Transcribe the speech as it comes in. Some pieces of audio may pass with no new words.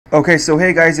Okay, so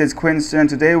hey guys, it's Quincy, and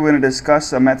today we're going to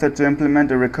discuss a method to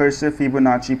implement a recursive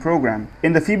Fibonacci program.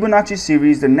 In the Fibonacci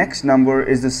series, the next number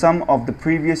is the sum of the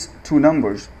previous two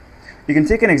numbers. You can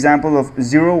take an example of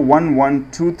 0, 1,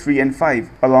 1, 2, 3, and 5,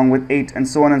 along with 8, and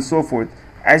so on and so forth.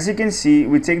 As you can see,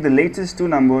 we take the latest two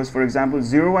numbers, for example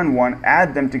 0 and 1,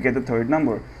 add them to get the third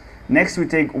number. Next we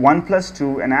take 1 plus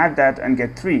 2 and add that and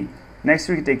get 3. Next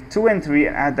we take 2 and 3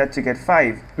 and add that to get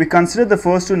 5. We consider the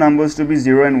first two numbers to be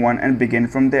 0 and 1 and begin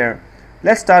from there.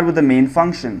 Let's start with the main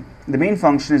function. The main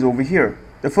function is over here.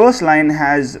 The first line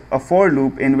has a for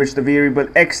loop in which the variable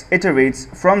x iterates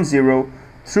from 0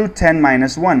 through 10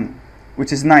 minus 1,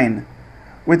 which is 9.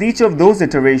 With each of those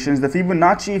iterations, the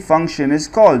Fibonacci function is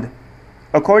called.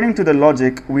 According to the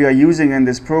logic we are using in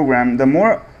this program, the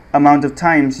more amount of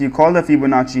times you call the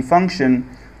Fibonacci function,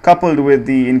 coupled with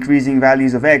the increasing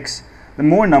values of x, the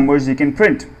more numbers you can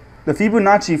print. The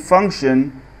Fibonacci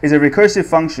function is a recursive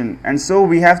function, and so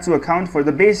we have to account for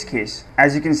the base case,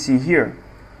 as you can see here.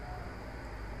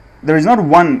 There is not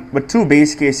one but two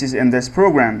base cases in this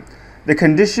program. The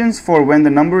conditions for when the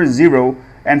number is 0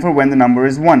 and for when the number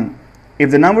is 1.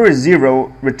 If the number is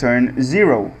 0, return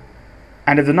 0.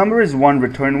 And if the number is 1,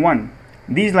 return 1.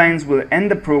 These lines will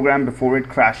end the program before it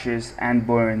crashes and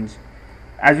burns.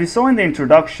 As we saw in the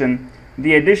introduction,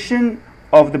 the addition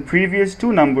of the previous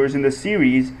two numbers in the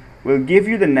series will give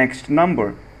you the next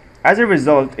number. As a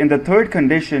result, in the third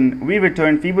condition, we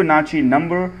return Fibonacci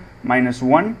number minus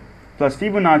 1 plus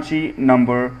Fibonacci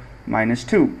number minus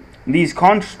 2. These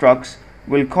constructs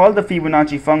will call the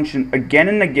Fibonacci function again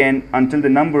and again until the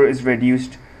number is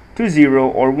reduced to 0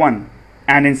 or 1.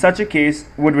 And in such a case,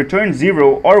 would return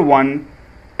 0 or 1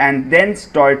 and then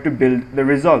start to build the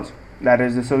result, that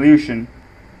is the solution.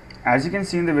 As you can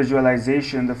see in the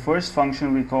visualization, the first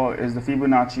function we call is the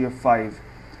Fibonacci of 5.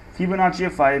 Fibonacci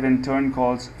of 5 in turn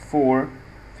calls 4,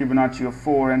 Fibonacci of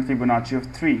 4, and Fibonacci of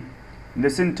 3.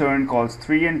 This in turn calls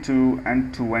 3 and 2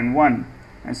 and 2 and 1,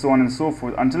 and so on and so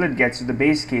forth until it gets to the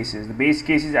base cases. The base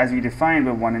cases, as we defined,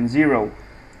 were 1 and 0.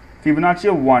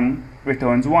 Fibonacci of 1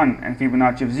 returns 1 and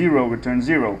Fibonacci of 0 returns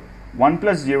 0. 1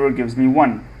 plus 0 gives me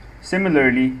 1.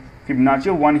 Similarly, Fibonacci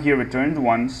of 1 here returns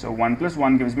 1, so 1 plus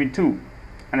 1 gives me 2.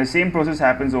 And the same process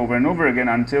happens over and over again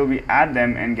until we add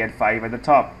them and get 5 at the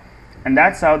top. And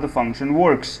that's how the function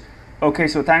works. Okay,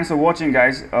 so thanks for watching,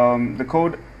 guys. The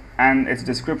code and its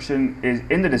description is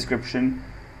in the description.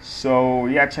 So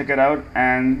yeah, check it out,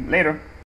 and later.